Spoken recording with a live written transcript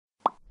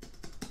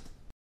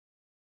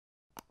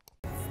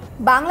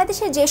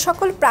বাংলাদেশে যে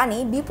সকল প্রাণী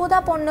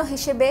বিপদাপন্ন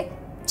হিসেবে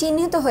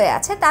চিহ্নিত হয়ে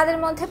আছে তাদের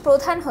মধ্যে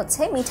প্রধান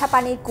হচ্ছে মিঠা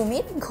পানির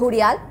কুমির,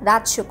 ঘড়িয়াল,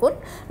 রাজশকুন,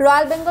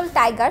 রয়্যাল বেঙ্গল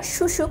টাইগার,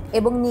 শুশুক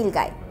এবং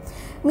নীলগাই।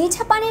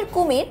 মিঠা পানির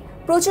কুমির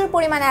প্রচুর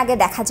পরিমাণে আগে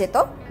দেখা যেত।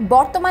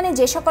 বর্তমানে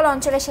যে সকল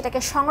অঞ্চলে সেটাকে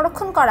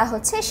সংরক্ষণ করা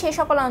হচ্ছে সে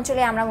সকল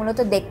অঞ্চলে আমরা মূলত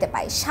দেখতে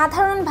পাই।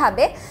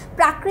 সাধারণভাবে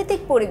প্রাকৃতিক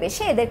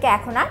পরিবেশে এদেরকে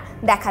এখন আর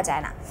দেখা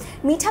যায় না।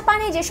 মিঠা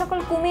পানি যে সকল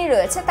কুমির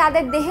রয়েছে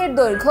তাদের দেহের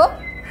দৈর্ঘ্য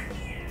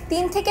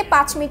 3 থেকে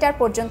 5 মিটার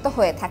পর্যন্ত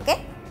হয়ে থাকে।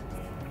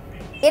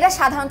 এরা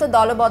সাধারণত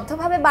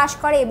দলবদ্ধভাবে বাস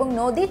করে এবং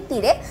নদীর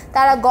তীরে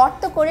তারা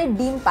গর্ত করে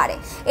ডিম পাড়ে।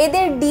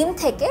 এদের ডিম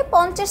থেকে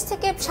 50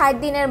 থেকে 60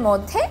 দিনের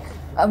মধ্যে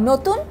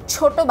নতুন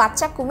ছোট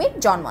বাচ্চা কুমির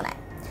জন্ম নেয়।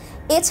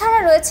 এছাড়া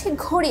রয়েছে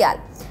ঘড়িয়াল।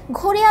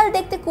 ঘড়িয়াল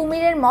দেখতে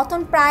কুমিরের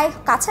মতন প্রায়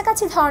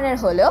কাছাকাছি ধরনের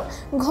হলেও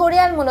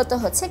ঘড়িয়াল মূলত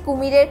হচ্ছে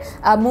কুমিরের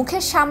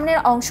মুখের সামনের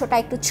অংশটা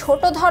একটু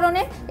ছোট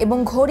ধরনের এবং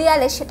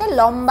ঘড়িয়ালের সেটা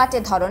লম্বাটে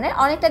ধরনের,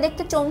 অনেকটা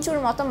দেখতে চঞ্চুর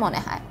মতো মনে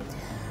হয়।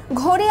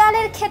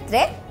 ঘড়িয়ালের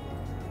ক্ষেত্রে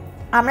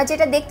আমরা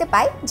যেটা দেখতে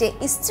পাই যে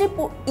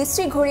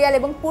স্ত্রী ঘড়িয়াল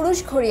এবং পুরুষ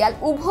ঘড়িয়াল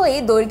উভয়ই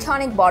দৈর্ঘ্যে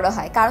অনেক বড়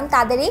হয়, কারণ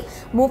তাদেরই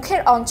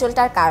মুখের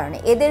অঞ্চলটার কারণে।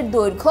 এদের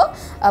দৈর্ঘ্য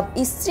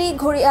স্ত্রী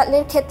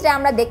ঘড়িয়ালের ক্ষেত্রে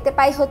আমরা দেখতে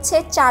পাই হচ্ছে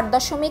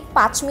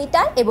 4.5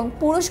 মিটার এবং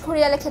পুরুষ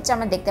ঘড়িয়ালের ক্ষেত্রে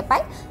আমরা দেখতে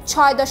পাই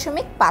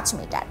 6.5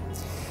 মিটার।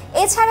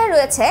 এছাড়া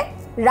রয়েছে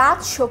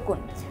রাজশকুন।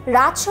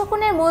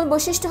 রাজশকুনের মূল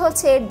বৈশিষ্ট্য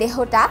হচ্ছে এর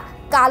দেহটা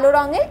কালো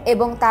রঙের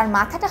এবং তার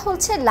মাথাটা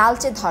হচ্ছে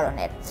লালচে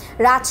ধরনের।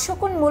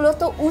 রাজশকুন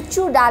মূলত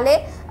উঁচু ডালে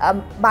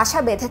বাসা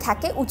বেঁধে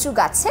থাকে, উঁচু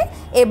গাছে,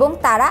 এবং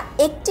তারা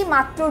একটি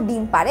মাত্র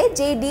ডিম পাড়ে,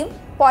 যেই ডিম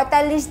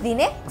 45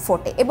 দিনে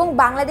ফোটে। এবং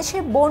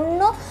বাংলাদেশের বন্য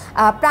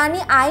প্রাণী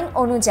আইন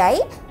অনুযায়ী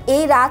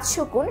এই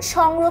রাজশকুন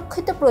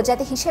সংরক্ষিত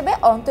প্রজাতি হিসেবে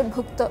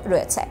অন্তর্ভুক্ত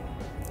রয়েছে।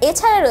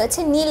 এছাড়া রয়েছে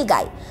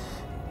নীলগাই।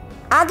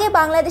 আগে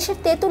বাংলাদেশের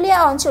তেঁতুলিয়া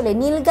অঞ্চলে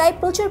নীলগাই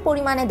প্রচুর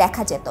পরিমাণে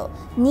দেখা যেত।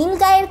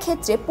 নীলগাইয়ের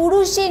ক্ষেত্রে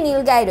পুরুষ যে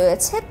নীলগাই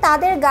রয়েছে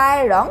তাদের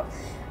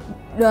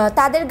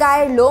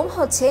গায়ের লোম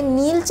হচ্ছে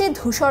নীলচে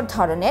ধূসর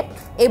ধরনের,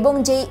 এবং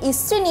যে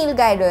স্ত্রী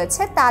নীলগাই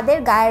রয়েছে তাদের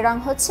গায়ের রং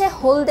হচ্ছে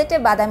হলদেটে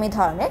বাদামি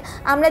ধরনের।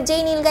 আমরা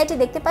যেই নীলগাইটি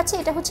দেখতে পাচ্ছি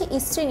এটা হচ্ছে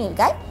স্ত্রী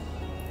নীলগাই,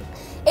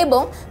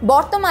 এবং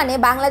বর্তমানে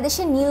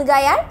বাংলাদেশে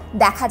নীলগাই আর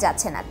দেখা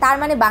যাচ্ছে না। তার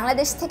মানে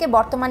বাংলাদেশ থেকে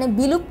বর্তমানে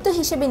বিলুপ্ত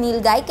হিসেবে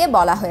নীলগাইকে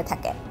বলা হয়ে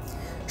থাকে।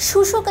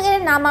 শুশুকের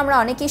নাম আমরা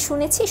অনেকেই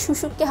শুনেছি,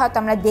 শুশুককে হয়তো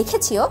আমরা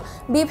দেখেছিও।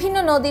 বিভিন্ন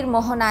নদীর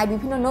মোহনায়,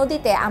 বিভিন্ন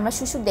নদীতে আমরা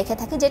শুশুক দেখে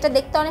থাকি, যেটা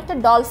দেখতে অনেকটা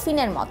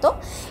ডলফিনের মতো।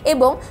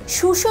 এবং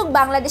শুশুক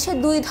বাংলাদেশে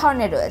 2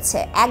 ধরনের রয়েছে।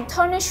 এক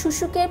ধরনের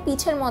শুশুকের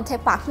পিঠের মধ্যে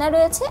পাখনা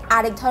রয়েছে,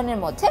 আরেক ধরনের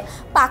মধ্যে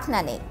পাখনা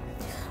নেই।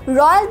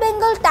 রয়্যাল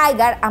বেঙ্গল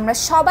টাইগার আমরা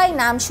সবাই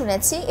নাম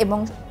শুনেছি এবং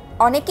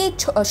অনেকেই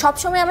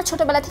সবসময় আমরা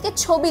ছোটোবেলা থেকে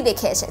ছবি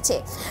দেখে এসেছি।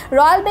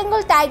 রয়্যাল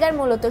বেঙ্গল টাইগার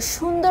মূলত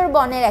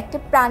সুন্দরবনের একটি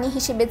প্রাণী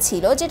হিসেবে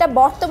ছিল, যেটা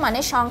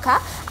বর্তমানে সংখ্যা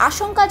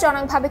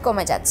আশঙ্কাজনকভাবে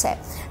কমে যাচ্ছে।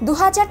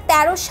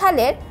 2013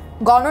 সালের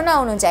গণনা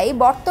অনুযায়ী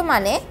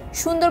বর্তমানে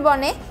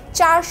সুন্দরবনে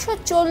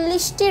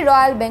 440টি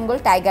রয়্যাল বেঙ্গল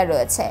টাইগার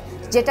রয়েছে,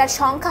 যেটার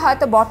সংখ্যা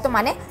হয়তো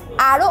বর্তমানে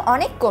আরও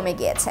অনেক কমে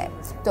গিয়েছে।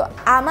 তো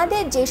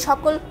আমাদের যে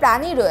সকল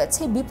প্রাণী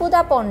রয়েছে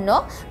বিপদাপন্ন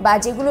বা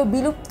যেগুলো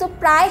বিলুপ্ত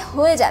প্রায়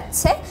হয়ে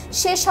যাচ্ছে,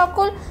 সে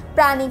সকল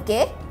প্রাণীকে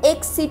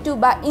এক্স সিটু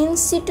বা ইন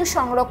সিটু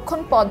সংরক্ষণ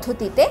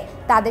পদ্ধতিতে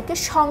তাদেরকে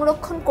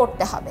সংরক্ষণ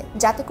করতে হবে,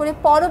 যাতে করে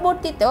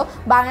পরবর্তীতেও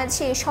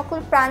বাংলাদেশে এই সকল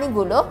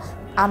প্রাণীগুলো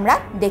আমরা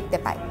দেখতে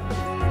পাই।